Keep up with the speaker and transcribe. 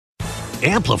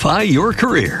Amplify your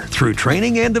career through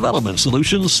training and development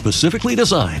solutions specifically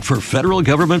designed for federal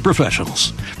government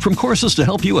professionals. From courses to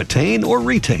help you attain or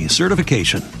retain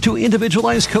certification, to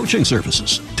individualized coaching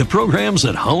services, to programs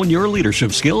that hone your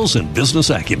leadership skills and business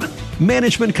acumen,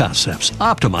 Management Concepts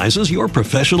optimizes your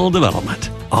professional development.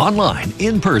 Online,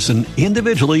 in person,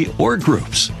 individually, or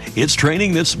groups, it's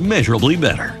training that's measurably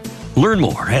better. Learn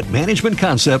more at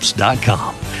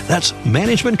managementconcepts.com. That's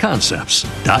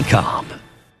managementconcepts.com.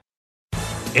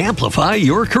 Amplify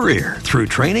your career through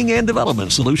training and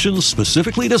development solutions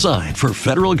specifically designed for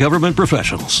federal government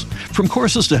professionals. From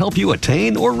courses to help you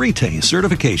attain or retain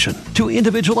certification, to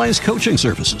individualized coaching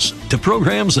services, to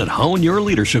programs that hone your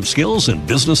leadership skills and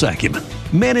business acumen,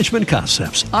 Management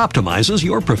Concepts optimizes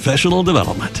your professional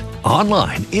development.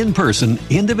 Online, in person,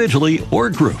 individually, or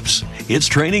groups, it's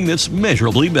training that's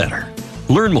measurably better.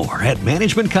 Learn more at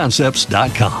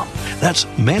managementconcepts.com. That's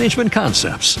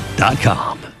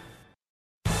managementconcepts.com.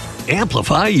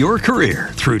 Amplify your career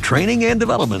through training and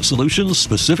development solutions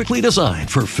specifically designed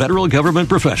for federal government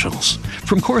professionals.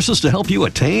 From courses to help you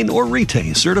attain or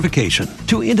retain certification,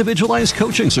 to individualized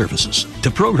coaching services,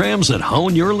 to programs that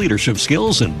hone your leadership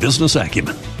skills and business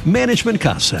acumen, Management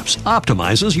Concepts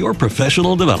optimizes your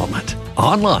professional development.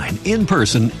 Online, in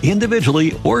person,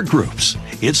 individually, or groups,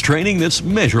 it's training that's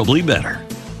measurably better.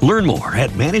 Learn more at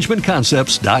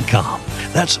managementconcepts.com.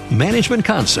 That's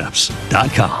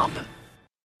managementconcepts.com.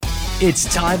 It's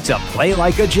time to play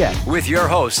like a Jet with your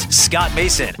host, Scott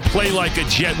Mason. Play like a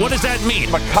Jet. What does that mean?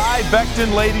 Mekhi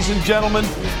Becton, ladies and gentlemen.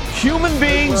 Human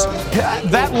beings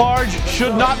that large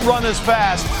should not run as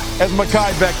fast as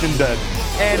Mekhi Becton did.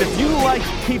 And if you like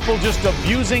people just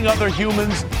abusing other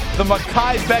humans, the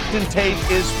Mekhi Becton tape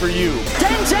is for you.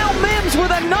 Denzel Mims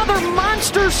with another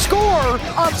monster score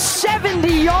of 70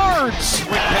 yards.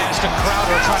 Quick pass to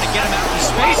Crowder trying to get him out of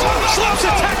space. Slips a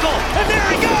tackle, and there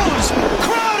he goes.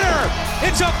 Crowder!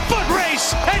 It's a foot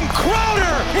race, and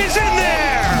Crowder is in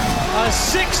there. A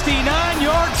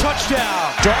 69-yard touchdown.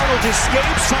 Darnold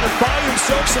escapes, trying to buy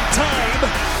himself some time.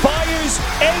 Fires,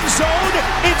 end zone,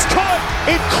 it's caught.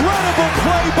 Incredible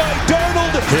play by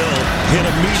Darnold. Hill hit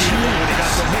immediately when he got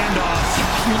the handoff.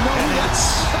 You know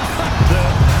that's The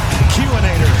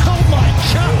Q-inator. oh my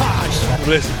gosh.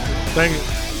 Listen, thank you.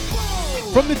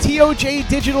 From the TOJ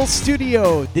Digital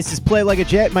Studio, this is Play Like a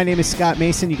Jet. My name is Scott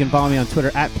Mason. You can follow me on Twitter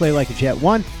at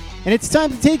PlayLikeAJet1. And it's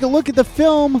time to take a look at the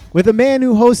film with a man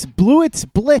who hosts Blewett's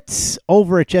Blitz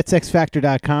over at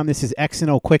JetsXFactor.com. This is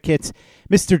X&O Quick Hits,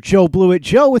 Mr. Joe Blewett.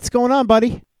 Joe, what's going on,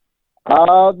 buddy?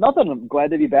 Nothing. I'm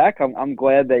glad to be back. I'm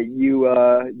glad that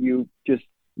you just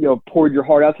poured your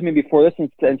heart out to me before this and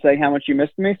saying how much you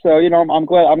missed me. So I'm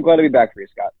glad to be back for you,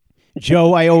 Scott.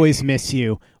 Joe, I always miss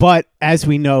you. But as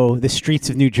we know, the streets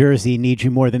of New Jersey need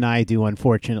you more than I do,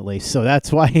 unfortunately. So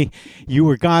that's why you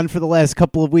were gone for the last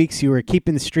couple of weeks. You were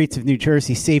keeping the streets of New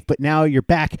Jersey safe, but now you're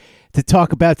back to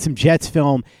talk about some Jets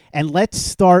film. And let's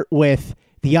start with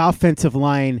the offensive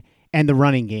line and the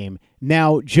running game.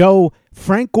 Now, Joe,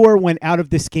 Frank Gore went out of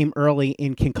this game early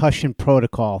in concussion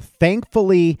protocol.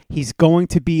 Thankfully, he's going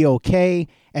to be okay.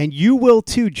 And you will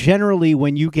too generally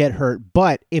when you get hurt.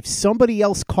 But if somebody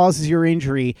else causes your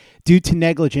injury due to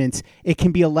negligence, it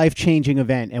can be a life-changing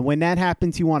event. And when that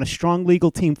happens, you want a strong legal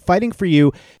team fighting for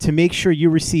you to make sure you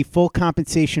receive full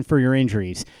compensation for your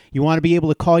injuries. You want to be able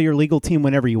to call your legal team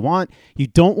whenever you want. You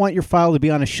don't want your file to be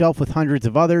on a shelf with hundreds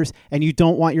of others. And you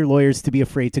don't want your lawyers to be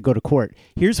afraid to go to court.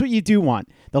 Here's what you do want.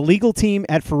 The legal team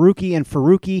at Faruqi and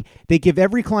Faruqi, they give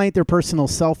every client their personal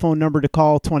cell phone number to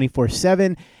call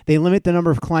 24/7. They limit the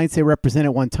number of clients they represent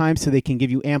at one time so they can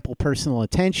give you ample personal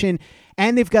attention.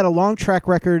 And they've got a long track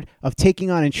record of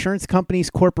taking on insurance companies,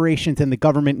 corporations, and the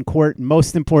government in court. And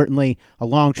most importantly, a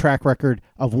long track record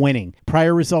of winning.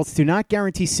 Prior results do not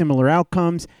guarantee similar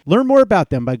outcomes. Learn more about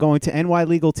them by going to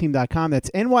nylegalteam.com. That's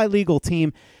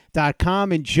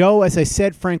nylegalteam.com. And Joe, as I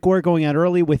said, Frank Gore going out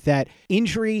early with that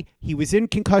injury. He was in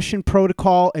concussion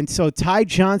protocol. And so Ty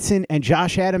Johnson and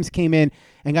Josh Adams came in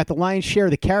and got the lion's share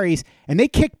of the carries, and they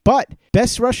kicked butt.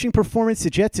 Best rushing performance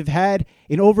the Jets have had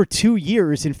in over 2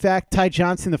 years. In fact, Ty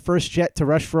Johnson, the first Jet to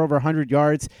rush for over 100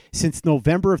 yards since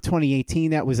November of 2018.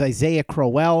 That was Isaiah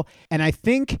Crowell. And I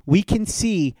think we can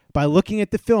see by looking at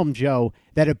the film, Joe,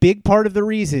 that a big part of the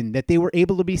reason that they were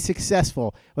able to be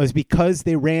successful was because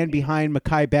they ran behind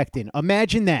Mekhi Becton.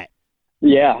 Imagine that.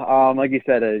 Yeah, like you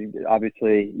said,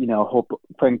 obviously, hope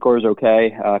Frank Gore's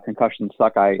okay. Concussions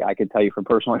suck. I can tell you from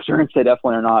personal experience, they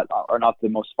definitely are not the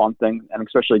most fun thing, and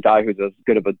especially a guy who's as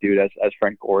good of a dude as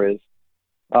Frank Gore is.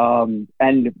 And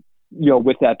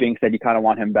with that being said, you kind of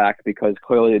want him back because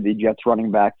clearly the Jets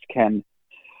running backs can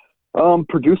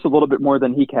produce a little bit more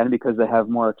than he can because they have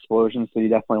more explosions. So you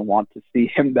definitely want to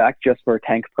see him back just for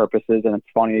tank purposes. And it's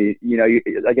funny,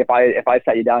 like if I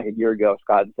sat you down a year ago,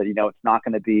 Scott, and said, it's not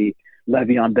going to be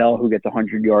Le'Veon Bell who gets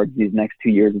 100 yards these next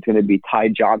 2 years. It's going to be Ty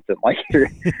Johnson. Like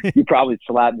you probably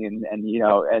slap me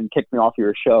and kick me off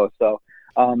your show. So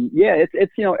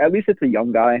it's at least it's a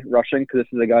young guy rushing, because this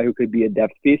is a guy who could be a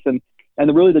depth piece. And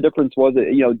really the difference was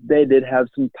that, they did have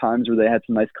some times where they had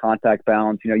some nice contact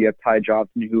balance. You have Ty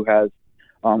Johnson, who has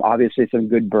obviously some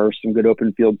good bursts, some good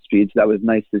open field speed. So that was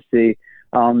nice to see.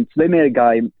 So they made a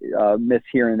guy miss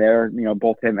here and there.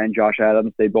 Both him and Josh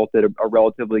Adams, they both did a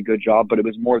relatively good job, but it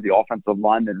was more the offensive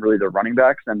line than really the running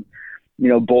backs. And,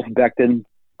 both Becton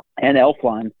and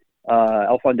Elflein.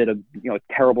 Elflein did a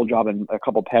terrible job in a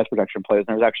couple pass protection plays. And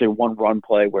there was actually one run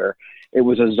play where it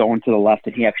was a zone to the left,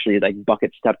 and he actually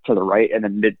bucket stepped to the right, and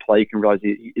then mid play you can realize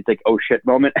it's like, oh shit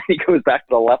moment, and he goes back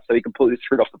to the left, so he completely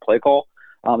screwed up the play call.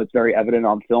 It's very evident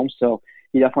on film, so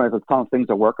he definitely has a ton of things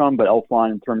to work on. But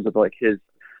Elflein, in terms of his,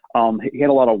 he had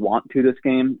a lot of want to this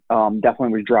game.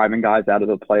 Definitely was driving guys out of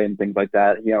the play and things like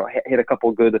that. Hit a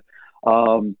couple good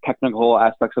technical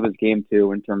aspects of his game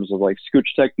too, in terms of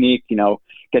scooch technique,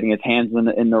 getting his hands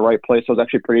in the right place. So I was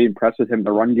actually pretty impressed with him in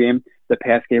the run game. The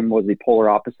pass game was the polar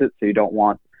opposite, so you don't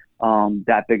want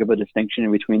that big of a distinction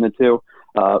in between the two.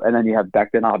 And then you have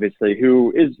Becton, obviously,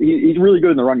 who he's really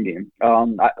good in the run game.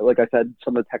 Like I said,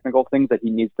 some of the technical things that he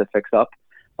needs to fix up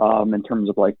in terms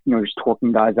of just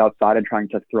torquing guys outside and trying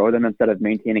to throw them instead of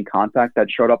maintaining contact. That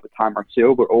showed up a time or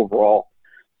two, but overall,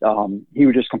 he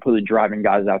was just completely driving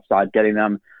guys outside, getting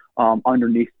them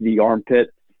underneath the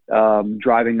armpit,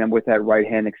 driving them with that right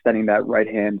hand, extending that right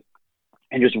hand,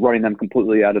 and just running them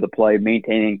completely out of the play,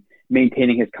 maintaining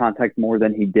his contact more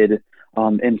than he did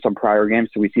in some prior games.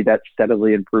 So we see that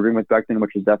steadily improving with Becton,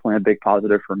 which is definitely a big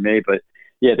positive for me. But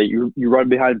yeah, that you run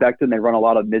behind Becton, they run a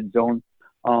lot of mid zone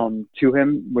to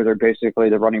him, where they're basically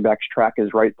the running back's track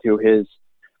is right to his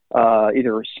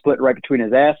either split right between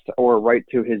his ass or right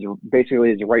to his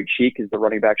right cheek is the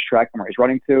running back's track and where he's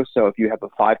running to. So if you have a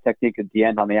 5 technique at the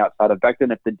end on the outside of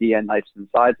Becton, if the DN knifes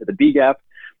inside to the B gap,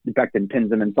 Becton pins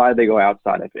them inside, they go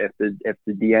outside. If the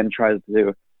DN tries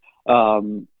to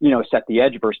set the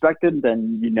edge versus Becton,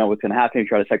 then what's going to happen. You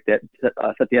try to set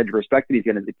the edge versus Becton, he's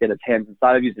going to get his hands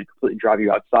inside of you and completely drive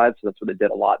you outside. So that's what they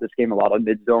did a lot this game, a lot of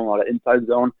mid zone, a lot of inside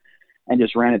zone, and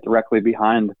just ran it directly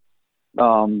behind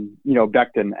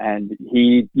Becton, and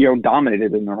he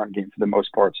dominated in the run game for the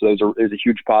most part. So it was a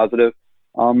huge positive.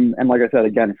 And like I said,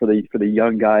 again, for the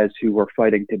young guys who were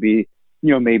fighting to be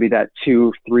maybe that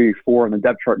 2, 3, 4 in the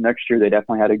depth chart next year, they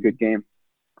definitely had a good game.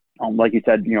 Like you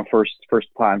said, first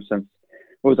time since,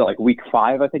 what was it, week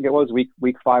 5? I think it was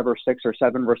week 5 or 6 or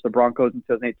 7 versus the Broncos in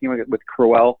 2018 with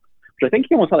Crowell, which I think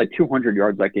he almost had 200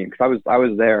 yards that game, because I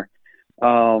was there.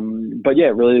 But yeah,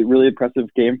 really, really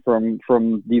impressive game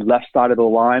from the left side of the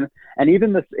line, and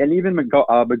even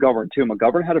McGovern too.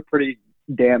 McGovern had a pretty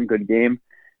damn good game.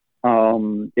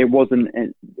 It wasn't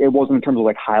in terms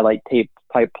of highlight tape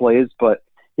type plays, but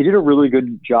he did a really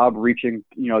good job reaching,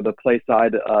 the play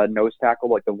side nose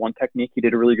tackle, the one technique. He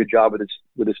did a really good job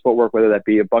with his footwork, whether that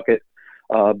be a bucket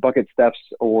steps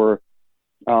or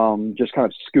just kind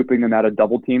of scooping them out of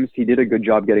double teams. He did a good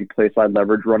job getting play side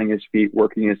leverage, running his feet,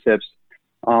 working his hips,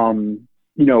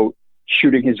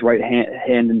 shooting his right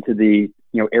hand into the,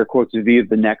 air quotes, V of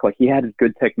the neck. He had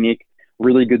good technique,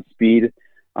 really good speed,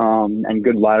 and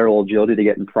good lateral agility to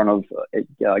get in front of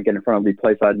the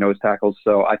play side nose tackles.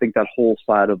 So I think that whole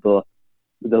side of the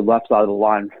left side of the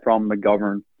line from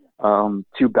McGovern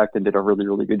to Becton did a really,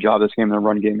 really good job this game in the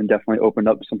run game, and definitely opened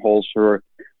up some holes for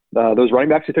those running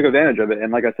backs who took advantage of it.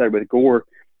 And like I said, with Gore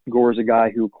is a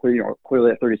guy who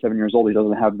clearly at 37 years old, he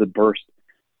doesn't have the burst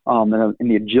and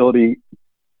the agility,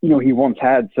 he once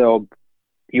had. So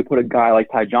you put a guy like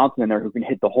Ty Johnson in there who can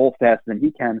hit the hole faster than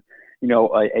he can,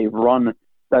 a run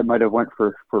that might have went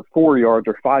for 4 yards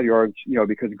or 5 yards,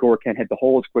 because Gore can't hit the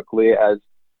hole as quickly as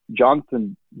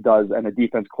Johnson does, and the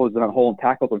defense closes in on hole and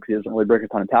tackles him because he doesn't really break a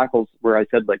ton of tackles. Where I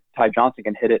said Ty Johnson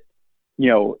can hit it,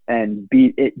 and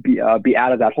be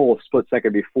out of that hole a split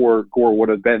second before Gore would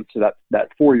have been. So that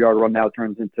 4 yard run now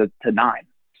turns into 9.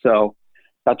 So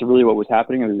that's really what was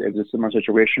happening. It was a similar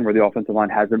situation where the offensive line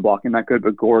has been blocking that good,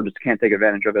 but Gore just can't take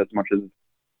advantage of it as much as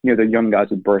the young guys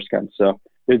with burst can. So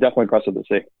it was definitely impressive to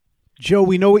see. Joe,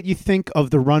 we know what you think of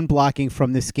the run blocking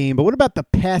from this game, but what about the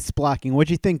pass blocking? What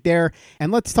do you think there?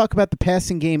 And let's talk about the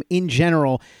passing game in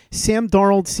general. Sam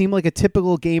Darnold seemed like a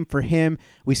typical game for him.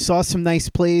 We saw some nice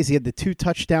plays. He had the 2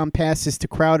 touchdown passes to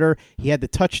Crowder. He had the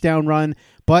touchdown run,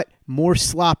 but more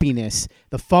sloppiness.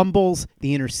 The fumbles,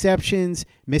 the interceptions,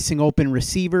 missing open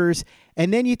receivers.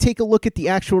 And then you take a look at the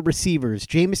actual receivers.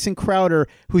 Jamison Crowder,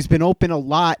 who's been open a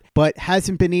lot, but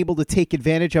hasn't been able to take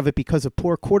advantage of it because of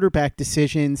poor quarterback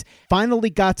decisions, finally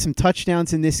got some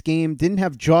touchdowns in this game, didn't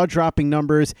have jaw-dropping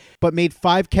numbers, but made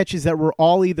 5 catches that were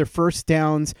all either first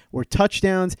downs or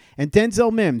touchdowns. And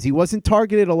Denzel Mims, he wasn't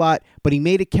targeted a lot, but he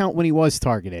made it count when he was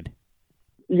targeted.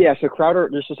 Yeah, so Crowder,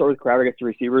 just to start with Crowder against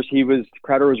the receivers,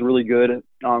 Crowder was really good at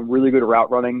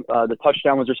route running. The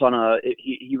touchdown was just on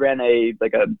he ran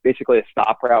basically a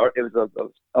stop route. It was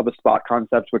of a spot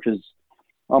concept, which is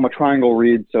a triangle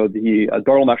read. So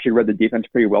Darnold actually read the defense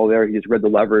pretty well there. He just read the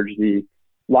leverage. The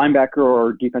linebacker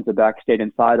or defensive back stayed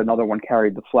inside. Another one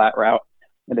carried the flat route,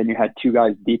 and then you had 2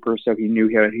 guys deeper, so he knew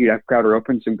he'd have Crowder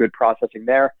open. Some good processing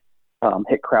there.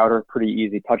 Hit Crowder, pretty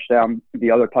easy touchdown.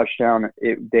 The other touchdown,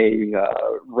 they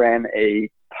ran a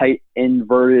tight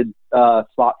inverted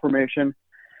slot formation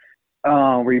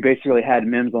where you basically had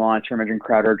Mims on line of scrimmage and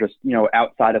Crowder just,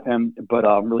 outside of him, but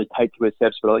really tight to his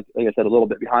hips. But like I said, a little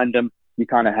bit behind him. You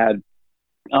kind of had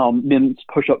Mims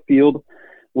push up field,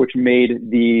 which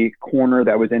made the corner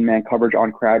that was in man coverage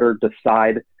on Crowder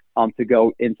decide to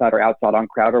go inside or outside on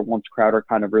Crowder once Crowder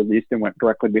kind of released and went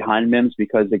directly behind Mims,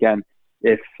 because again,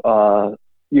 if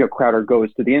Crowder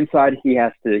goes to the inside, he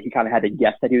kind of had to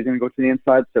guess that he was going to go to the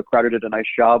inside. So Crowder did a nice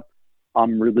job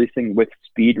releasing with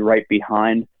speed right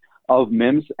behind of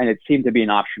Mims, and it seemed to be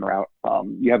an option route.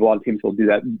 You have a lot of teams who will do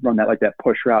that, run that like that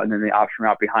push route and then the option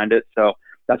route behind it. So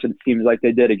that's what it seems like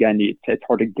they did. Again, it's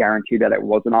hard to guarantee that it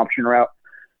was an option route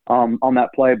on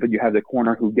that play, but you have the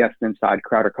corner who guessed inside,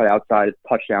 Crowder cut outside,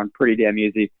 touchdown, pretty damn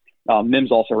easy.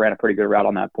 Mims also ran a pretty good route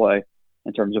on that play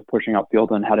in terms of pushing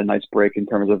upfield, and had a nice break in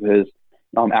terms of his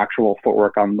actual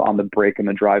footwork on the break and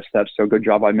the drive steps. So good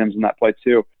job by Mims in that play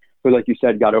too. But like you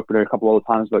said, got open a couple other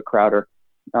times, but Crowder,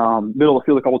 middle of the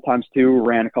field a couple of times too,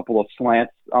 ran a couple of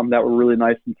slants that were really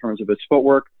nice in terms of his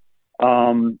footwork.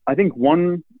 I think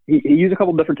he used a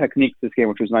couple of different techniques this game,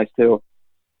 which was nice too.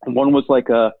 And one was like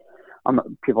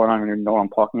people are not going to know what I'm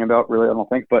talking about, really, I don't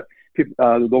think, but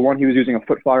the one he was using a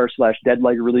foot fire / dead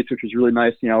leg release, which was really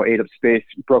nice, ate up space,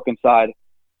 broke inside,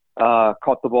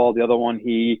 caught the ball. The other one,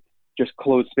 he just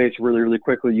closed space really, really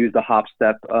quickly, used a hop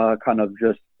step, kind of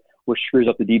just which screws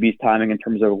up the DB's timing in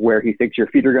terms of where he thinks your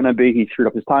feet are going to be. He screwed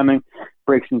up his timing,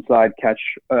 breaks inside, catch.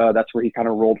 That's where he kind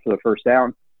of rolled for the first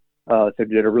down. So he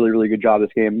did a really, really good job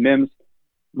this game. Mims,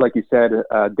 like you said,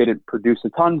 didn't produce a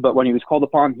ton, but when he was called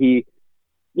upon, he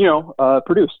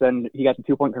produced, and he got the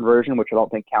 2-point conversion, which I don't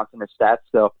think counts in his stats.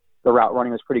 So the route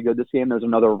running was pretty good this game. There's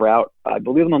another route, I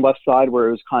believe, on the left side where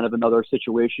it was kind of another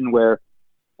situation where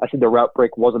I said the route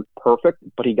break wasn't perfect,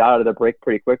 but he got out of the break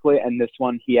pretty quickly. And this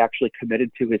one, he actually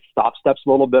committed to his stop steps a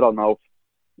little bit. I don't know if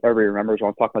everybody remembers when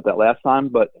I talked about that last time,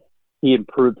 but he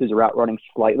improved his route running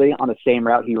slightly on the same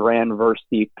route he ran versus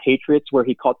the Patriots, where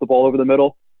he caught the ball over the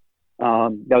middle.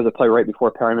 That was a play right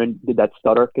before Perriman did that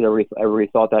stutter, because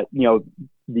everybody thought that,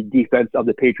 the defense of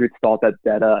the Patriots thought that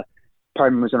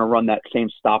Perriman was going to run that same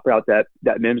stop route that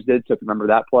Mims did. So if you remember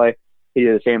that play, he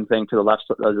did the same thing to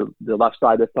the left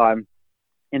side this time,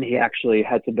 and he actually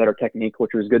had some better technique,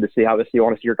 which was good to see. Obviously, you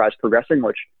want to see your guys progressing,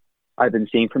 which I've been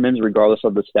seeing from Mims regardless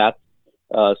of the stats.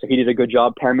 So he did a good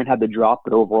job. Perriman had the drop,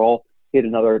 but overall, he had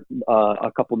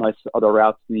a couple nice other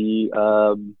routes.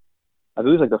 I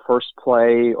believe it was like the first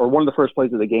play or one of the first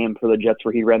plays of the game for the Jets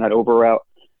where he ran that over route.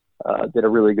 Did a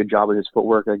really good job with his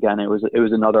footwork. Again, it was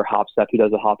another hop step. He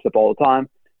does a hop step all the time.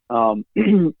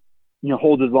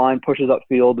 Holds his line, pushes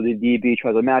upfield. The DB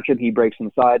tries to match him. He breaks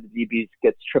inside. The DB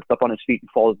gets tripped up on his feet and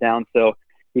falls down. So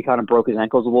he kind of broke his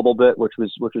ankles a little bit, which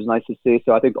was nice to see.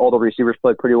 So I think all the receivers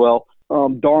played pretty well.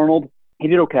 Darnold, he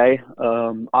did okay.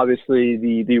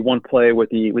 Obviously, the one play with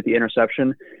the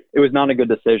interception, it was not a good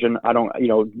decision.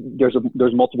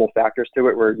 There's multiple factors to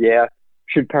it where,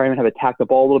 should Perriman have attacked the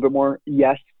ball a little bit more?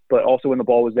 Yes, but also when the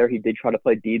ball was there, he did try to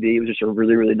play DB. It was just a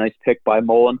really, really nice pick by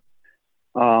Mullen.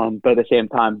 But at the same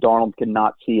time, Darnold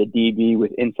cannot see a DB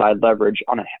with inside leverage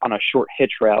on a short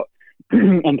hitch route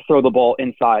and throw the ball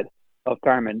inside of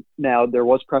Perriman. Now, there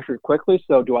was pressure quickly,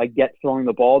 so do I get throwing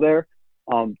the ball there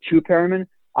to Perriman?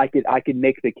 I could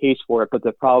make the case for it, but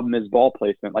the problem is ball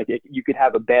placement. You could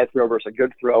have a bad throw versus a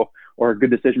good throw, or a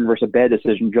good decision versus a bad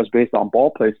decision just based on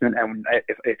ball placement. And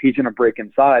if he's going to break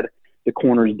inside, the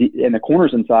corners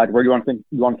inside, where do you want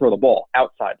to throw the ball?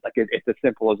 Outside. It's as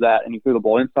simple as that. And you threw the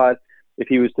ball inside. If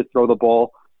he was to throw the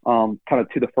ball kind of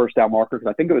to the first down marker, because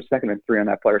I think it was 2nd and 3 on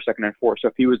that play, or 2nd and 4. So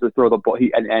if he was to throw the ball,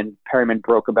 and Perriman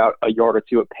broke about a yard or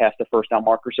two past the first down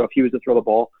marker. So if he was to throw the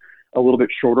ball a little bit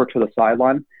shorter to the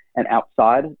sideline and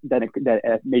outside, that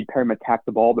it made Perriman attack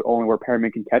the ball, but only where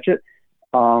Perriman can catch it.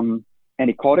 And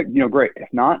he caught it, great. If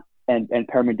not, and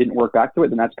Perriman didn't work back to it,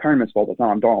 then that's Perriman's fault. It's not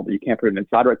on Darnold. But you can't put him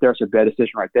inside right there. So bad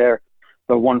decision right there.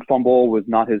 The one fumble was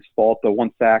not his fault. The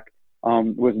one sack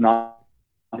was not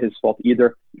his fault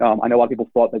either. I know a lot of people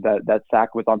thought that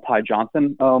sack was on Ty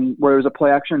Johnson, where it was a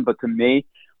play action, but to me,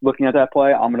 looking at that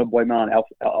play, I'm going to blame it on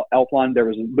Elflein. There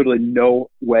was literally no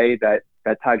way that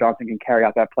Ty Johnson can carry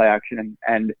out that play action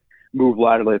and move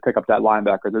laterally to pick up that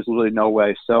linebacker. There's literally no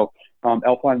way. So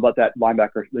Elflein let that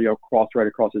linebacker cross right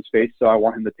across his face. So I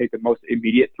want him to take the most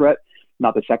immediate threat,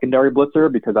 not the secondary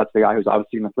blitzer, because that's the guy who's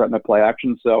obviously going to threaten the play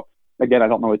action. So again, I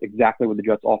don't know exactly what the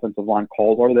Jets' offensive line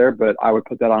calls are there, but I would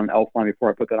put that on Elflein before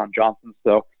I put that on Johnson.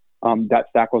 So that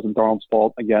sack wasn't Darnold's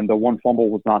fault. Again, the one fumble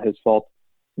was not his fault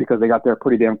because they got there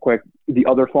pretty damn quick. The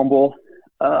other fumble,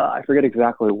 I forget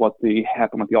exactly what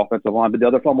happened with the offensive line, but the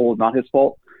other fumble was not his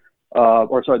fault. The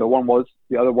one was.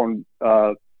 The other one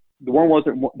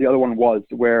wasn't. The other one was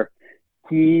where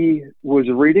he was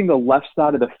reading the left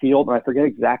side of the field, and I forget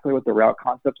exactly what the route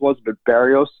concept was, but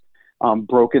Berrios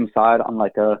broke inside on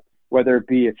whether it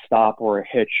be a stop or a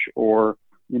hitch or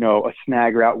a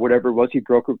snag route, whatever it was. He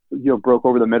broke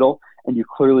over the middle, and you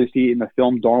clearly see in the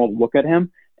film Darnold look at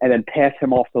him and then pass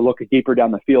him off to look deeper down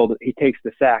the field. He takes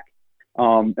the sack,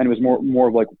 and it was more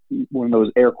of like one of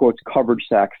those air quotes coverage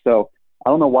sacks. So I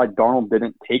don't know why Darnold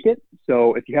didn't take it.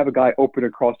 So if you have a guy open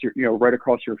across right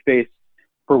across your face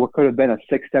for what could have been a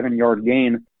 6-7 yard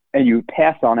gain, and you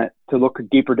pass on it to look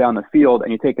deeper down the field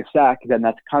and you take a sack, then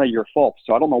that's kind of your fault.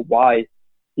 So I don't know why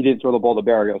he didn't throw the ball to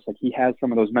Berrios. Like, he has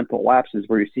some of those mental lapses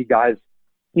where you see guys,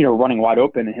 running wide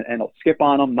open and he'll skip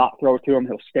on them, not throw to them.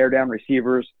 He'll stare down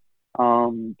receivers.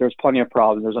 There's plenty of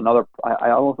problems. There's another, I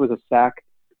don't know if it was a sack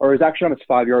or it was actually on his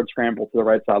 5-yard scramble to the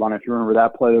right sideline. If you remember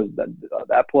that play,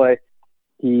 that play,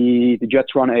 the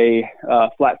Jets run a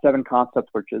flat 7 concept,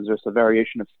 which is just a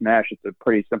variation of smash. It's a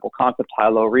pretty simple concept,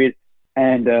 high-low read.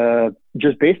 And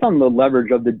just based on the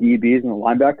leverage of the DBs and the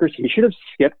linebackers, he should have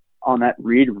skipped on that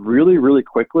read really, really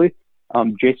quickly,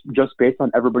 just based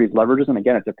on everybody's leverages. And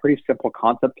again, it's a pretty simple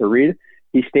concept to read.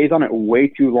 He stays on it way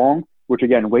too long, which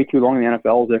again, way too long in the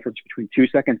NFL is the difference between 2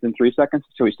 seconds and 3 seconds.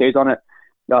 So he stays on it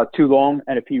too long.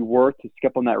 And if he were to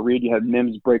skip on that read, you have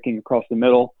Mims breaking across the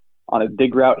middle on a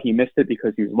dig route. He missed it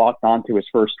because he was locked onto his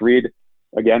first read,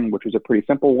 again, which was a pretty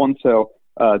simple one. So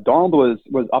Darnold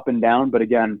was up and down, but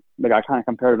again, like I kind of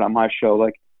compared it on my show,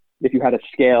 like if you had a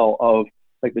scale of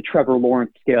like the Trevor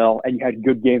Lawrence scale and you had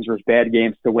good games versus bad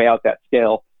games to weigh out that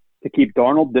scale to keep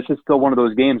Darnold, this is still one of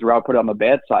those games where I'll put it on the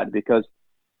bad side because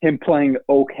him playing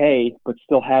okay, but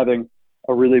still having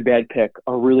a really bad pick,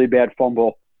 a really bad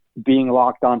fumble, being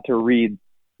locked onto reads,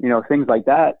 things like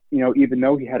that, even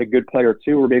though he had a good play or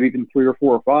two, or maybe even 3 or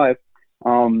 4 or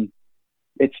 5,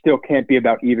 it still can't be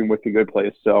about even with the good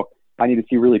plays. So I need to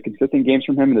see really consistent games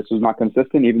from him. And this was not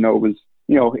consistent, even though it was,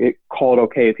 it called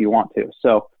okay if you want to.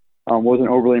 So wasn't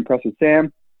overly impressed with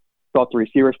Sam. Thought the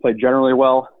receivers played generally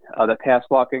well. The pass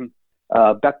blocking,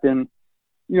 Becton,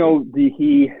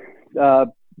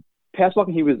 pass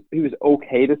blocking, he was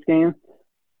okay this game.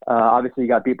 Obviously, he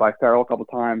got beat by Farrell a couple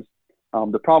times.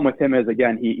 The problem with him is,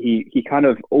 again, he kind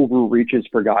of overreaches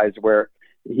for guys where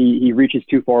he reaches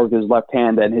too far with his left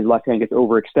hand and his left hand gets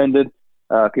overextended.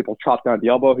 People chop down at the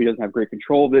elbow. He doesn't have great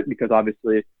control of it because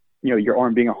obviously, your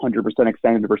arm being 100%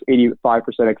 extended versus 85%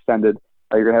 extended,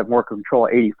 you're going to have more control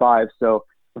at 85. So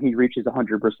when he reaches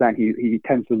 100%, he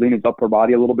tends to lean his upper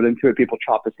body a little bit into it. People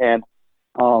chop his hand,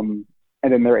 and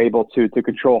then they're able to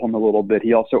control him a little bit.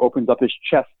 He also opens up his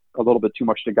chest a little bit too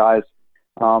much to guys,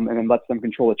 and then lets them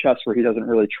control the chest where he doesn't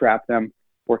really trap them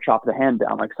or chop the hand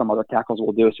down like some other tackles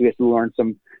will do. So he has to learn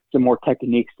some more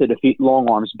techniques to defeat long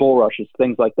arms, bull rushes,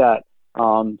 things like that.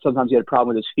 Sometimes he had a problem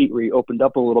with his feet where he opened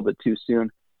up a little bit too soon.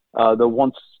 The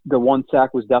one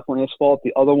sack was definitely his fault.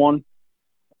 The other one,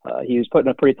 he was put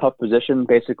in a pretty tough position,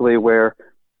 basically, where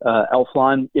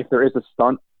Elflein, if there is a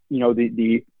stunt,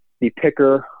 the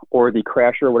picker or the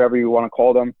crasher, whatever you want to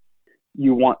call them,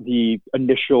 you want the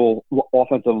initial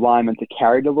offensive lineman to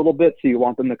carry it a little bit. So you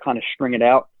want them to kind of string it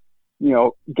out,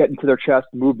 get into their chest,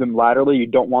 move them laterally. You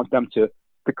don't want them to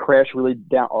crash really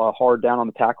down hard down on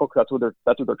the tackle because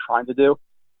that's what they're trying to do.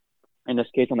 In this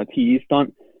case, on the TE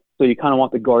stunt. So you kind of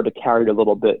want the guard to carry it a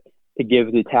little bit to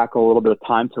give the tackle a little bit of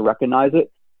time to recognize it.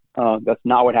 That's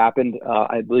not what happened.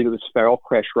 I believe it was Farrell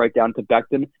crashed right down to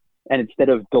Becton. And instead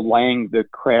of delaying the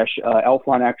crash,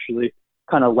 Elflein actually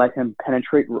kind of let him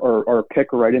penetrate or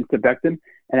pick right into Becton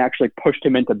and actually pushed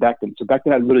him into Becton. So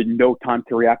Becton had literally no time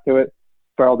to react to it.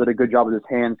 Farrell did a good job with his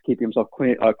hands, keeping himself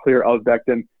clear of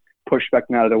Becton, pushed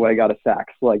Becton out of the way, got a sack.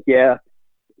 So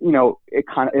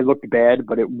it looked bad,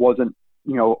 but it wasn't,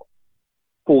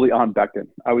 fully on Becton.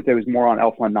 I would say it was more on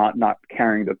Elflein not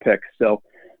carrying the pick. So,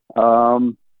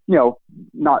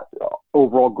 not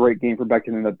overall great game for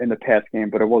Becton in the pass game,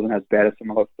 but it wasn't as bad as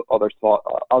some of others thought.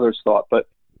 But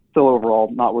still, overall,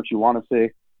 not what you want to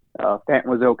see. Fenton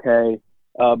was okay.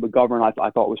 McGovern, I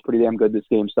thought was pretty damn good this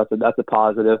game, so that's a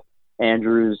positive.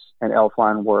 Andrews and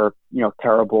Elflein were,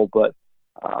 terrible, but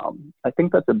I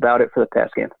think that's about it for the pass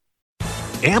game.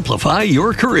 Amplify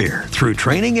your career through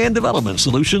training and development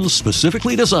solutions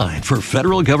specifically designed for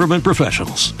federal government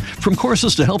professionals. From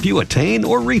courses to help you attain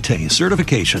or retain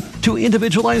certification, to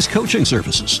individualized coaching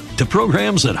services, to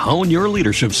programs that hone your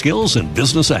leadership skills and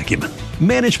business acumen,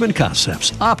 Management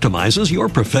Concepts optimizes your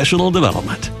professional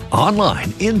development.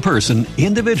 Online, in person,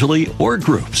 individually, or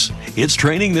groups, it's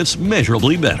training that's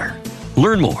measurably better.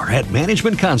 Learn more at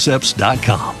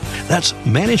managementconcepts.com. That's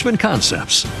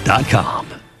managementconcepts.com.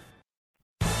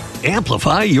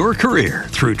 Amplify your career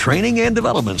through training and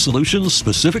development solutions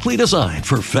specifically designed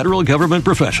for federal government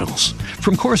professionals.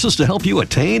 From courses to help you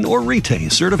attain or retain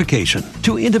certification,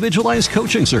 to individualized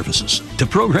coaching services, to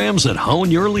programs that hone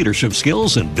your leadership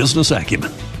skills and business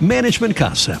acumen, Management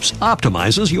Concepts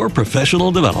optimizes your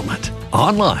professional development.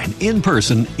 Online, in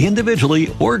person,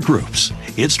 individually, or groups,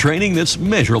 it's training that's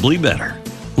measurably better.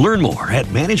 Learn more at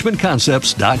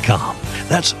managementconcepts.com.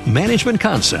 That's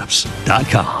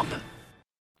managementconcepts.com.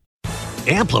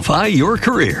 Amplify your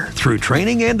career through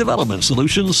training and development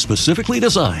solutions specifically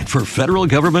designed for federal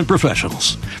government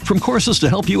professionals. From courses to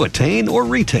help you attain or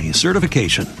retain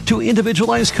certification, to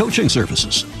individualized coaching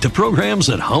services, to programs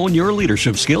that hone your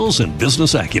leadership skills and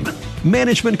business acumen,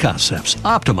 Management Concepts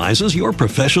optimizes your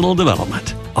professional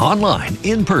development. Online,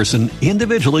 in person,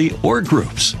 individually, or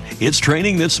groups, it's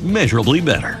training that's measurably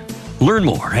better. Learn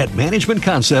more at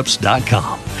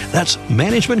managementconcepts.com. That's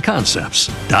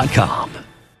managementconcepts.com.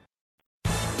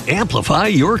 Amplify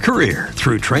your career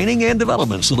through training and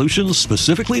development solutions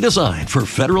specifically designed for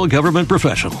federal government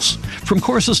professionals. From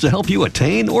courses to help you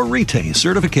attain or retain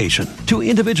certification, to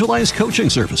individualized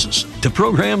coaching services, to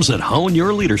programs that hone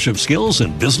your leadership skills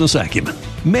and business acumen,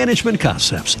 Management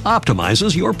Concepts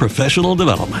optimizes your professional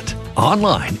development.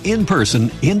 Online, in person,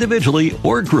 individually,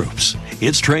 or groups,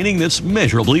 it's training that's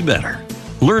measurably better.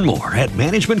 Learn more at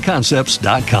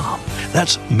managementconcepts.com.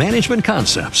 That's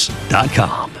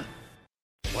managementconcepts.com.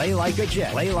 Play like a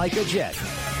Jet. Play like a Jet.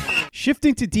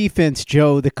 Shifting to defense,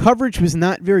 Joe, the coverage was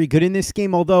not very good in this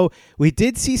game, although we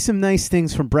did see some nice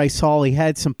things from Bryce Hall. He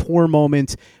had some poor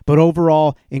moments, but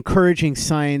overall, encouraging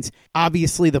signs.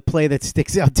 Obviously, the play that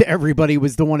sticks out to everybody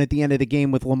was the one at the end of the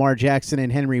game with Lamar Jackson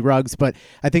and Henry Ruggs, but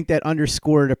I think that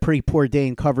underscored a pretty poor day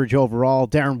in coverage overall.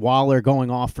 Darren Waller going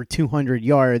off for 200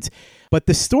 yards. But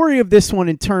the story of this one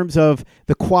in terms of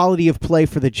the quality of play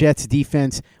for the Jets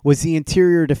defense was the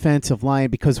interior defensive line,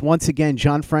 because once again,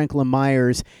 John Franklin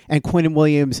Myers and Quinnen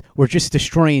Williams were just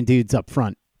destroying dudes up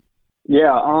front.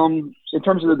 Yeah, in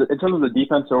terms of the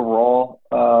defense overall,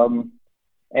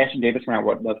 Ashton Davis went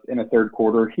out in the third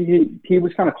quarter. He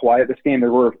was kind of quiet this game. There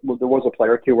was a play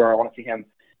or two where I want to see him,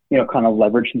 kind of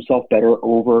leverage himself better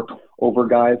over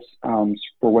guys.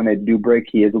 For when they do break,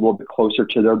 he is a little bit closer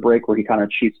to their break, where he kind of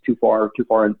cheats too far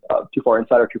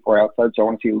inside or too far outside. So I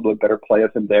want to see a little bit better play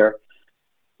of him there.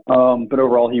 But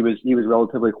overall, he was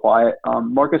relatively quiet.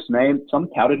 Marcus May, some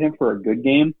touted him for a good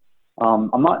game.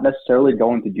 I'm not necessarily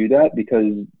going to do that,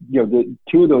 because the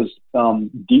two of those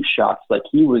deep shots, like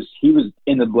he was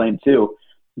in the blame too.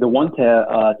 The one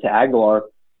to Aguilar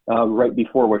right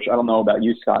before, which I don't know about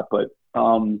you, Scott, but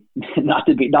not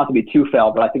to be too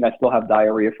foul, but I think I still have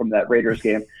diarrhea from that Raiders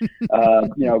game.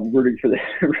 Rooting for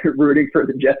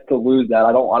the Jets to lose that.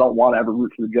 I don't want to ever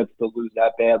root for the Jets to lose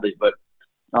that badly, but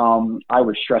I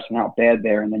was stressing out bad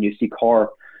there. And then you see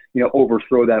Carr,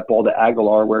 overthrow that ball to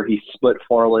Aguilar where he split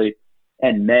Farley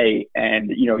and May,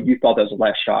 and you thought that was the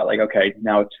last shot. Like, okay,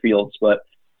 now it's Fields, but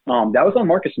that was on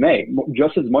Marcus May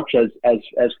just as much as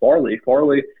Farley.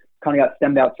 Farley kind of got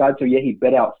stemmed outside, so yeah, he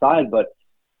bit outside, but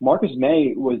Marcus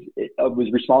May was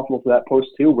responsible for that post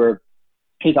too, where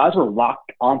his eyes were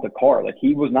locked onto Carr. Like,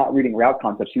 he was not reading route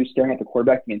concepts. He was staring at the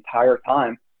quarterback the entire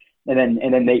time, and then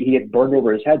he had burned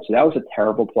over his head. So that was a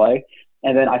terrible play.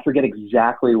 And then I forget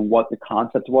exactly what the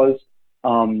concept was,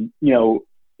 on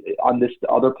this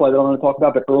other play that I'm going to talk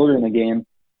about. But earlier in the game,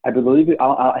 I think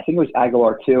it was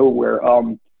Aguilar too, where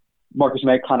Marcus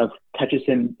May kind of catches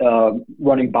him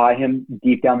running by him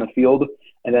deep down the field,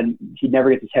 and then he never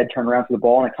gets his head turned around to the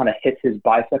ball, and it kind of hits his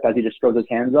bicep as he just throws his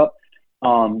hands up.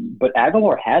 But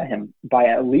Aguilar had him by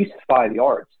at least 5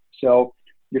 yards. So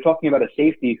you're talking about a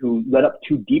safety who let up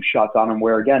two deep shots on him,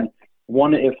 where, again,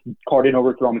 one, if Carr didn't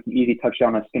overthrow him, it's an easy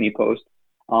touchdown on a skinny post.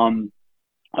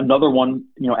 Another one,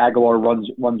 Aguilar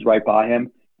runs right by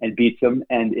him and beats him.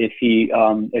 And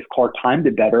if Carr timed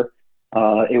it better,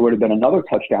 it would have been another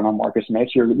touchdown on Marcus May.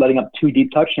 So you're letting up 2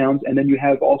 deep touchdowns. And then you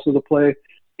have also the play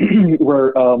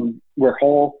where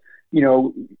Hall,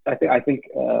 I think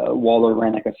Waller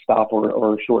ran like a stop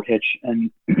or a short hitch,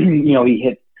 and he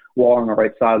hit Waller on the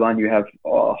right sideline. You have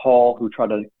Hall, who tried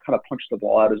to kind of punch the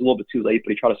ball out. It was a little bit too late,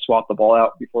 but he tried to swat the ball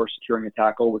out before securing a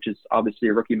tackle, which is obviously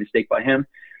a rookie mistake by him.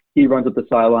 He runs up the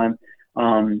sideline.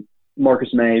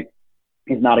 Marcus May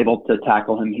is not able to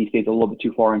tackle him. He stays a little bit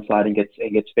too far inside and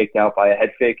gets faked out by a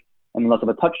head fake and less of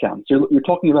a touchdown. So you're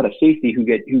talking about a safety who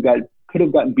could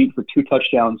have gotten beat for 2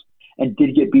 touchdowns and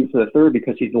did get beat for the 3rd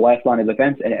because he's the last line of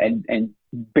defense and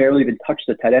barely even touched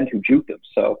the tight end who juked him.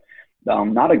 So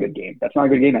not a good game. That's not a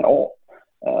good game at all.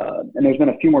 And there's been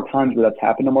a few more times where that's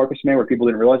happened to Marcus May where people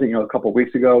didn't realize it. A couple of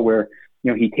weeks ago where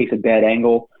he takes a bad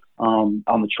angle on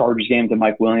the Chargers game to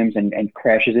Mike Williams and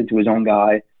crashes into his own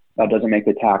guy. Doesn't make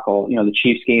the tackle. The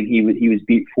Chiefs game, he was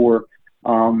beat for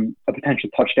a potential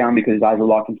touchdown because his eyes were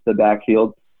locked into the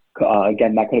backfield.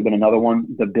 Again, that could have been another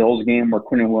one. The Bills game where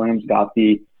Quinnen Williams got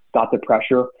the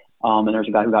pressure, and there's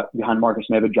a guy who got behind Marcus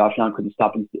May, but Josh Allen couldn't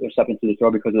step into the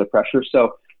throw because of the pressure.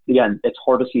 So again, it's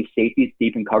hard to see safeties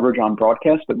deep in coverage on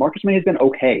broadcast, but Marcus May has been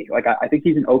okay. Like I think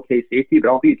he's an okay safety, but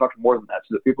I don't think he's much more than that.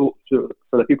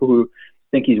 For the people who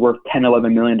think he's worth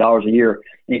 $10-11 million a year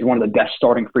and he's one of the best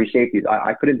starting free safeties,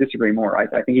 I couldn't disagree more.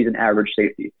 I think he's an average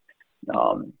safety.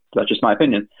 That's just my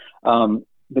opinion.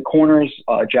 The corners,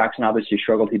 Jackson obviously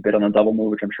struggled. He bit on a double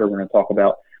move, which I'm sure we're going to talk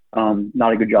about.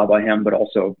 Not a good job by him, but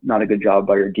also not a good job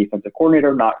by your defensive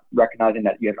coordinator, not recognizing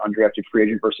that you have an undrafted free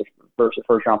agent versus a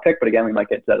first-round pick. But again, we might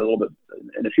get to that a little bit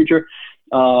in the future.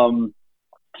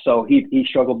 So he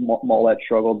struggled. Mollett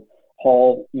struggled.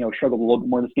 Hall, struggled a little bit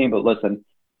more in this game. But listen,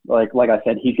 like I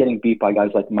said, he's getting beat by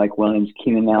guys like Mike Williams,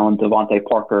 Keenan Allen, Devontae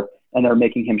Parker, and they're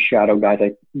making him shadow guys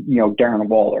like Darren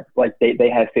Waller. Like they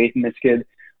have faith in this kid.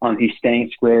 He's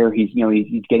staying square. He's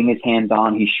getting his hands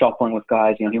on. He's shuffling with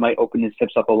guys. He might open his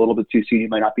hips up a little bit too soon. He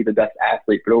might not be the best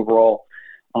athlete, but overall,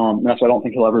 that's why I don't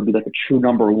think he'll ever be like a true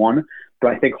number 1.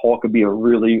 But I think Hall could be a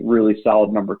really, really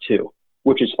solid number 2,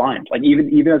 which is fine. Like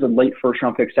even as a late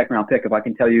first-round pick, second-round pick, if I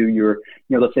can tell you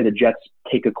let's say the Jets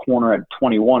take a corner at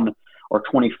 21 or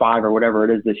 25 or whatever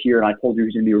it is this year, and I told you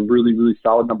he's going to be a really, really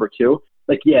solid number 2.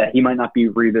 Like, yeah, he might not be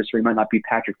Revis or he might not be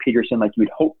Patrick Peterson like you would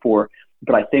hope for,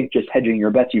 but I think just hedging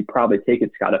your bets, you'd probably take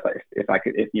it, Scott.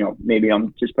 If maybe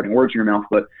I'm just putting words in your mouth,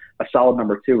 but a solid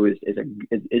number 2 is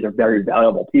a very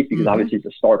valuable piece because obviously he's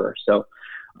a starter. So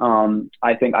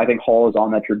I think Hall is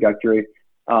on that trajectory.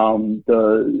 In terms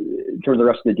of the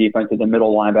rest of the defense, the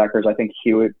middle linebackers, I think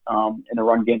Hewitt in the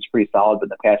run game is pretty solid, but in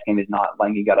the pass game is not.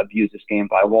 Lange got abused this game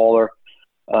by Waller.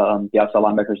 The outside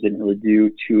linebackers didn't really do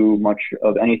too much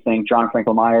of anything. John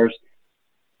Franklin Myers,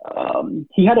 I know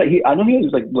he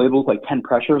was labeled 10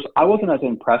 pressures. I wasn't as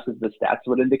impressed as the stats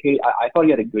would indicate. I thought he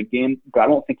had a good game, but I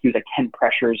don't think he was 10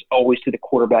 pressures always to the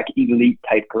quarterback elite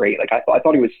type great. I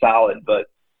thought he was solid, but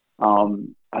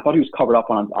I thought he was covered up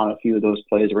on a few of those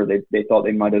plays where they thought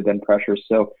they might have been pressures.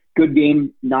 So good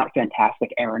game, not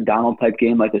fantastic Aaron Donald type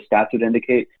game like the stats would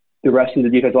indicate. The rest of the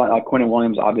defense line, Quinnen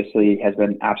Williams obviously has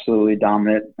been absolutely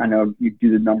dominant. I know you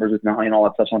do the numbers with Nally and all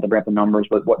that stuff, so I don't have to bring up the numbers,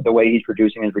 but the way he's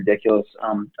producing is ridiculous.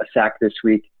 A sack this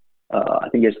week. I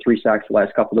think he has 3 sacks the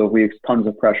last couple of weeks, tons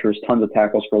of pressures, tons of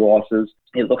tackles for losses.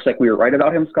 It looks like we were right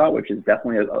about him, Scott, which is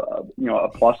definitely a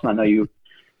plus. And I know you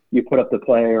put up the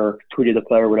play or tweeted the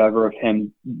play or whatever of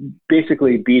him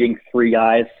basically beating 3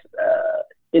 guys.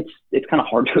 It's kind of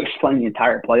hard to explain the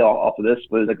entire play off of this,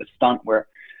 but it was like a stunt where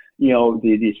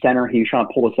the center, he was trying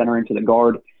to pull the center into the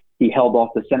guard. He held off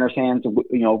the center's hands,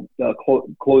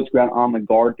 closed ground on the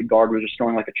guard. The guard was just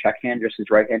throwing like a check hand, just his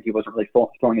right hand. He wasn't really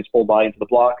throwing his full body into the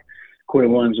block.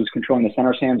 Quinnen Williams was controlling the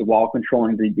center's hands while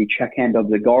controlling the check hand of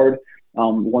the guard.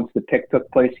 Once the pick took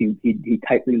place, he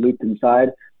tightly looped inside.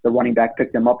 The running back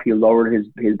picked him up. He lowered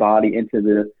his body into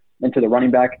the running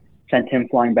back, sent him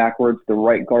flying backwards. The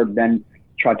right guard then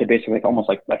tried to basically almost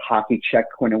like hockey check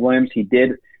Quinnen Williams. He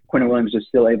did. Quinnen Williams was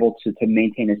still able to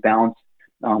maintain his balance,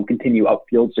 continue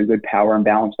upfield, so good power and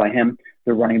balance by him.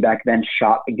 The running back then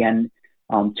shot again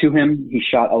to him. He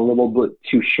shot a little bit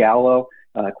too shallow.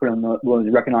 Quinnen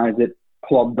Williams recognized it,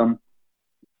 clubbed him,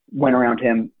 went around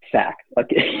him, sack.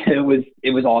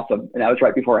 It was awesome, and that was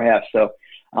right before half. So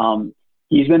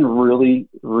he's been really,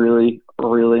 really,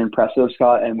 really impressive,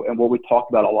 Scott. And what we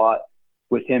talked about a lot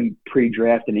with him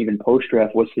pre-draft and even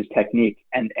post-draft was his technique.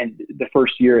 And the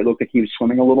first year, it looked like he was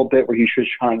swimming a little bit, where he was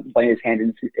just trying to lay his hand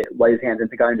into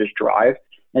guy and just drive,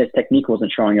 and his technique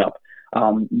wasn't showing up.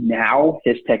 Now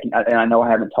his technique, and I know I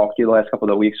haven't talked to you the last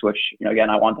couple of weeks, which, again,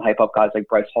 I want to hype up guys like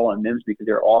Bryce Hall and Mims because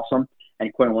they're awesome,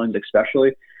 and Quinn Williams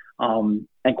especially. And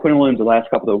Quinn Williams the last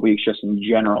couple of weeks, just in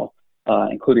general,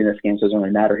 including this game, so it doesn't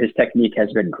really matter. His technique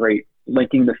has been great,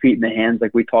 linking the feet and the hands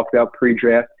like we talked about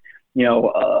pre-draft.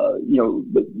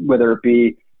 Whether it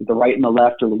be the right and the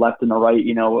left or the left and the right,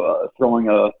 throwing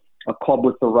a club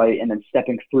with the right and then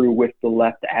stepping through with the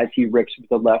left as he rips with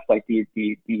the left, like the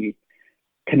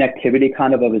connectivity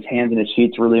kind of his hands and his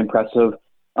feet is really impressive.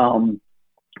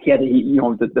 He had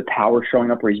the power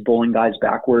showing up where he's bowling guys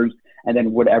backwards, and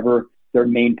then whatever their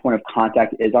main point of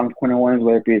contact is on Quinn Williams,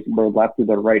 whether it be their left or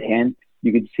their right hand,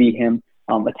 you could see him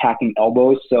attacking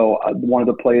elbows. So one of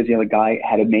the plays, the guy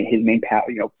had his main power.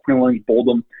 Quinn Williams bowled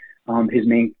him. His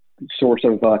main source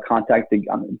of contact,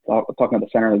 I'm talking about the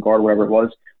center of the guard, wherever it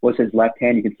was his left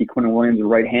hand. You can see Quinn Williams'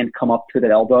 right hand come up to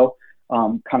that elbow,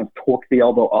 kind of torque the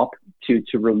elbow up to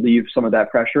relieve some of that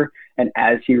pressure. And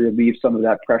as he relieves some of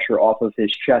that pressure off of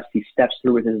his chest, he steps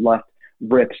through with his left,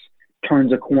 rips,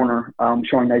 turns a corner,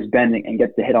 showing nice bending, and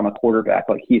gets the hit on the quarterback.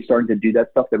 Like, he's starting to do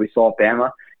that stuff that we saw at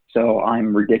Bama. So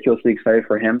I'm ridiculously excited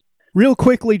for him. Real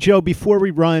quickly, Joe, before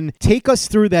we run, take us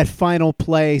through that final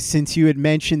play, since you had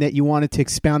mentioned that you wanted to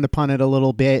expound upon it a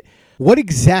little bit. What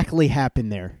exactly happened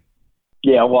there?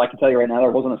 Yeah, well, I can tell you right now,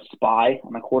 there wasn't a spy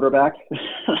on the quarterback.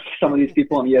 Some of these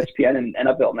people on ESPN and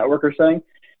NFL Network are saying.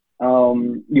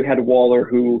 You had Waller,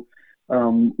 who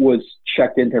was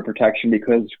checked into protection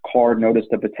because Carr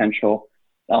noticed a potential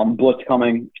blitz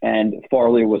coming, and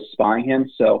Farley was spying him.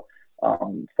 So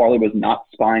Farley was not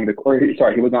spying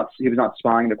he was not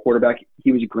spying the quarterback.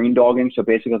 He was green dogging. So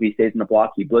basically, if he stays in the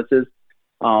block, he blitzes.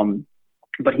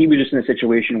 But he was just in a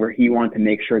situation where he wanted to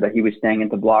make sure that he was staying in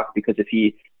the block, because if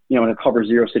he, in a cover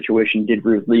zero situation, did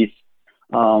release,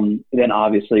 then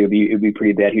obviously it would be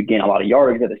pretty bad. He'd gain a lot of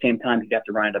yards. At the same time, he'd have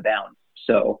to run out of bounds.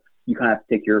 So you kind of have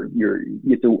to take you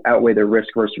have to outweigh the risk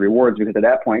versus rewards, because at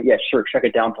that point, yeah, sure, check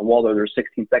it down to Waller. There's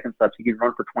 16 seconds left. He can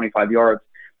run for 25 yards,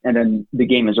 and then the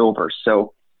game is over.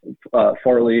 So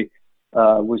Farley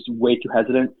was way too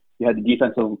hesitant. You had the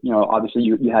defensive, obviously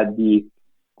you had the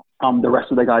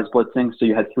rest of the guys blitzing. So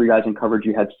you had 3 guys in coverage.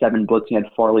 You had 7 blitzing. You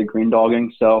had Farley green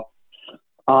dogging. So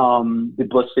the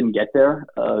blitz didn't get there.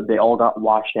 They all got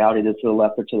washed out either to the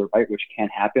left or to the right, which can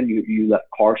happen. You let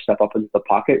Carr step up into the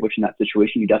pocket, which in that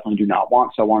situation you definitely do not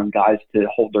want. So I wanted guys to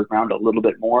hold their ground a little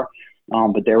bit more.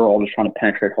 But they were all just trying to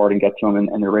penetrate hard and get to him,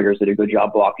 and the Raiders did a good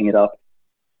job blocking it up.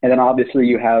 And then obviously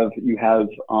you have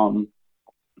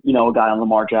a guy on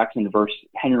Lamar Jackson versus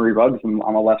Henry Ruggs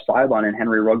on the left sideline, and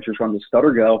Henry Ruggs just runs a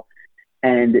stutter go.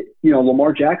 And,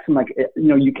 Lamar Jackson,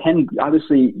 you can,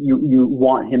 obviously you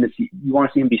want to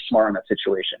see him be smart in that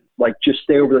situation. Like, just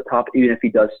stay over the top, even if he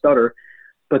does stutter.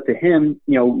 But to him,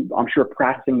 I'm sure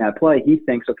practicing that play, he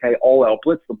thinks, okay, all out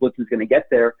blitz, the blitz is going to get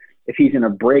there. If he's in a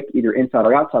break, either inside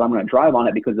or outside, I'm going to drive on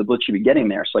it because the blitz should be getting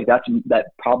there. So that's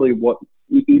probably what,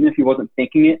 even if he wasn't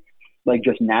thinking it,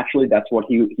 just naturally, that's what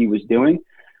he was doing.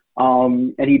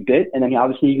 And he bit, and then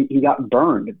he got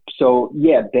burned. So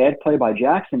yeah, bad play by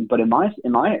Jackson. But in my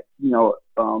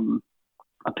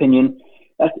opinion,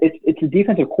 it's the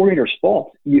defensive coordinator's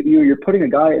fault. You're putting a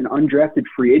guy, an undrafted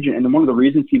free agent, and one of the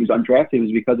reasons he was undrafted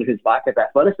was because of his lack of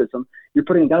athleticism. You're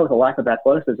putting a guy with a lack of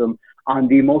athleticism on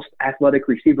the most athletic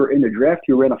receiver in the draft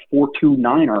who ran a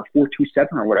 4.29 or a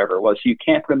 4.27 or whatever it was. So you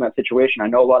can't put him in that situation. I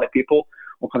know a lot of people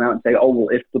will come out and say, oh, well,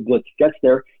 if the blitz gets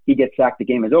there, he gets sacked, the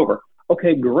game is over.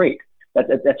 Okay, great.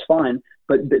 That's fine.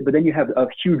 But then you have a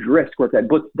huge risk where if that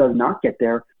blitz does not get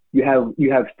there, you have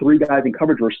 3 guys in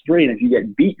coverage versus 3, and if you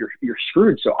get beat, you're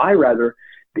screwed. So I rather,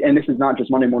 and this is not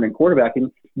just Monday morning quarterbacking,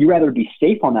 you rather be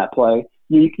safe on that play.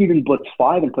 You can even blitz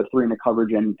 5 and put 3 in the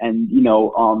coverage and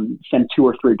send 2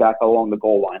 or 3 back along the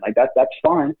goal line. Like that's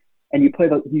fine. And you play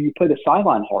the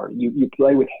sideline hard. You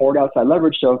play with hard outside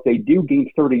leverage. So if they do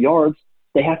gain 30 yards,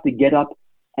 they have to get up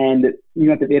and they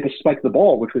have to spike the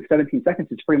ball, which with 17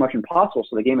 seconds is pretty much impossible.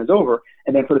 So the game is over.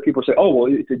 And then for the people who say, oh, well,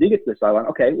 if they did get to the sideline,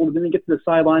 okay, well, then they get to the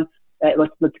sideline.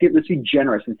 Let's be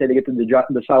generous and say they get to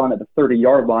the sideline at the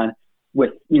 30-yard line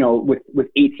with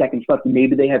 8 seconds left.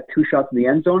 Maybe they have 2 shots in the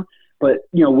end zone. But,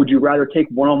 would you rather take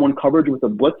one-on-one coverage with a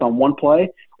blitz on one play,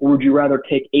 or would you rather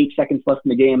take 8 seconds left in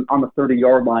the game on the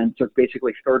 30-yard line, so it's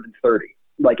basically 3rd and 30?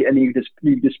 And you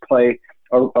just play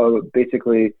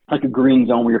basically like a green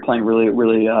zone where you're playing really,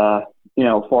 really,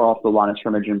 far off the line of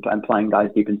scrimmage and playing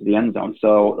guys deep into the end zone.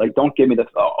 So, don't give me the,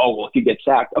 well, if you get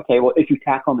sacked, okay, well, if you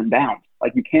tackle him in bounds,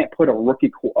 you can't put a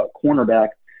rookie cornerback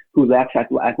who lacks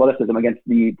athleticism against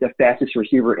the fastest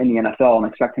receiver in the NFL and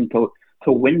expect him to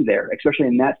win there, especially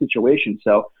in that situation.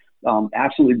 So,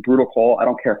 absolutely brutal call. I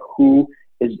don't care who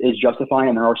is justifying,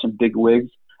 and there are some big wigs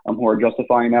who are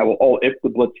justifying that. Well, if the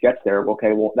blitz gets there,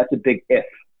 okay, well, that's a big if.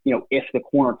 If the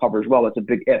corner covers well, that's a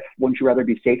big if. Wouldn't you rather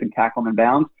be safe and tackle him in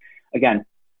bounds? Again,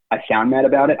 I sound mad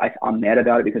about it. I'm mad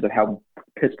about it because of how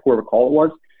piss poor of a call it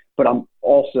was, but I'm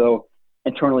also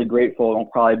internally grateful, and I'll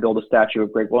probably build a statue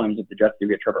of Greg Williams if the Jets do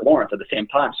get Trevor Lawrence at the same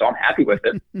time. So I'm happy with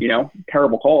it.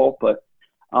 Terrible call, but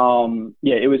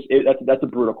that's a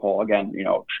brutal call. Again,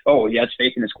 it's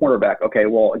facing his cornerback. Okay,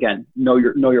 well, again, know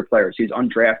your players. He's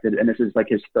undrafted, and this is like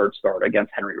his third start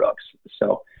against Henry Ruggs.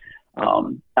 So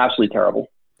absolutely terrible.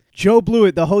 Joe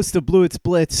Blewett, the host of Blewett's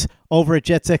Blitz over at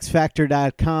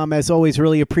JetsXFactor.com. As always,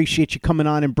 really appreciate you coming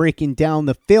on and breaking down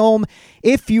the film.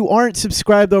 If you aren't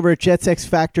subscribed over at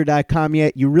JetsXFactor.com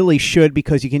yet, you really should,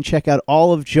 because you can check out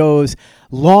all of Joe's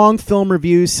long film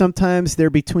reviews. Sometimes they're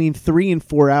between 3 and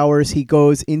 4 hours. He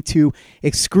goes into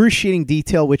excruciating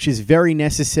detail, which is very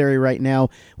necessary right now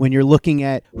when you're looking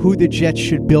at who the Jets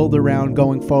should build around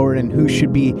going forward and who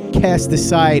should be cast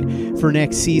aside for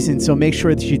next season. So make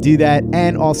sure that you do that,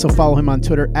 and also follow him on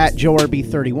Twitter at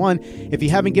JoeRB31. If you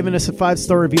haven't given us a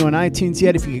 5-star review on iTunes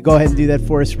yet, if you could go ahead and do that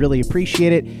for us, really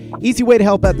appreciate it. Easy way to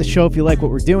help out the show if you like what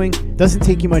we're doing. Doesn't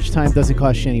take you much time, doesn't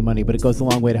cost you any money, but it goes a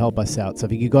long way to help us out. So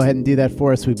if you could go ahead and do that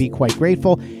for us, we'd be quite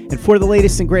grateful. And for the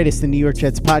latest and greatest in New York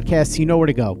Jets podcasts, you know where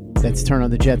to go. That's Turn on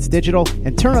the Jets Digital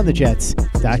and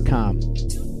TurnOnTheJets.com.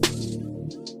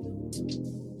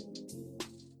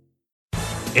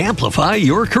 Amplify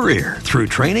your career through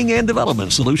training and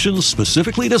development solutions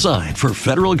specifically designed for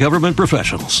federal government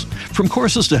professionals. From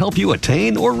courses to help you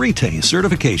attain or retain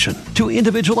certification, to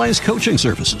individualized coaching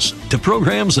services, to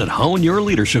programs that hone your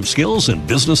leadership skills and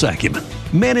business acumen,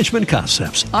 Management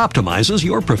Concepts optimizes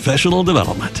your professional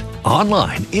development.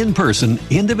 Online, in person,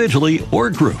 individually, or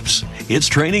groups, it's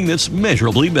training that's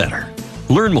measurably better.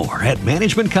 Learn more at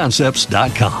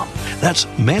managementconcepts.com. That's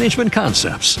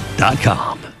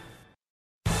managementconcepts.com.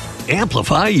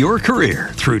 Amplify your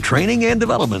career through training and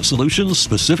development solutions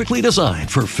specifically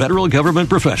designed for federal government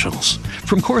professionals.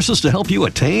 From courses to help you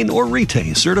attain or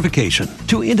retain certification,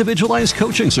 to individualized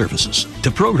coaching services,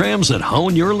 to programs that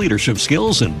hone your leadership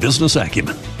skills and business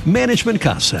acumen, Management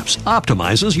Concepts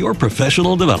optimizes your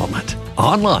professional development.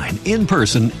 Online, in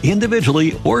person,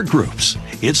 individually, or groups,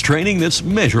 it's training that's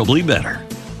measurably better.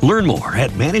 Learn more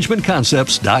at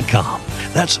managementconcepts.com.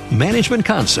 That's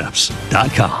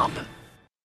managementconcepts.com.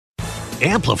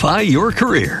 Amplify your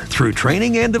career through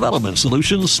training and development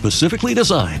solutions specifically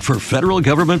designed for federal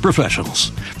government professionals.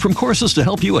 From courses to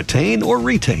help you attain or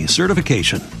retain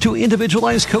certification, to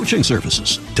individualized coaching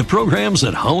services, to programs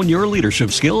that hone your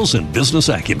leadership skills and business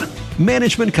acumen,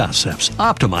 Management Concepts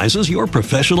optimizes your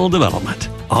professional development.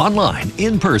 Online,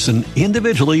 in person,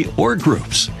 individually, or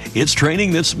groups, it's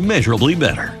training that's measurably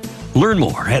better. Learn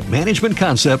more at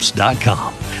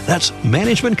managementconcepts.com. That's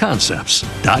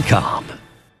managementconcepts.com.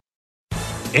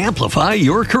 Amplify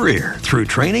your career through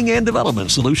training and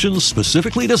development solutions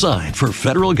specifically designed for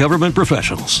federal government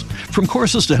professionals. From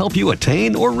courses to help you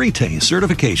attain or retain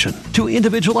certification, to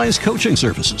individualized coaching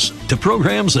services, to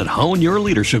programs that hone your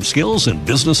leadership skills and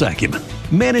business acumen,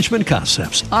 Management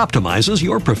Concepts optimizes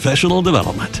your professional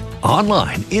development.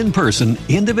 Online, in person,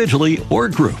 individually, or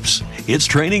groups, it's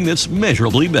training that's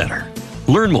measurably better.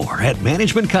 Learn more at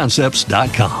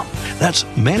managementconcepts.com. That's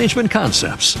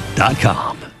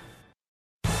managementconcepts.com.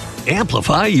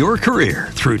 Amplify your career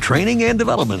through training and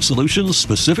development solutions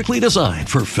specifically designed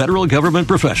for federal government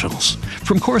professionals.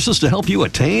 From courses to help you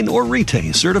attain or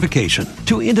retain certification,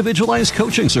 to individualized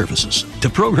coaching services,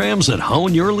 to programs that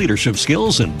hone your leadership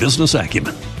skills and business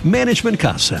acumen, Management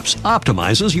Concepts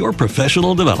optimizes your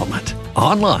professional development.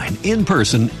 Online, in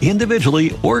person,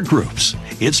 individually, or groups,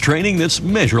 it's training that's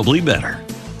measurably better.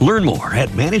 Learn more at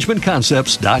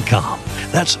managementconcepts.com.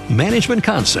 That's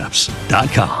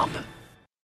managementconcepts.com.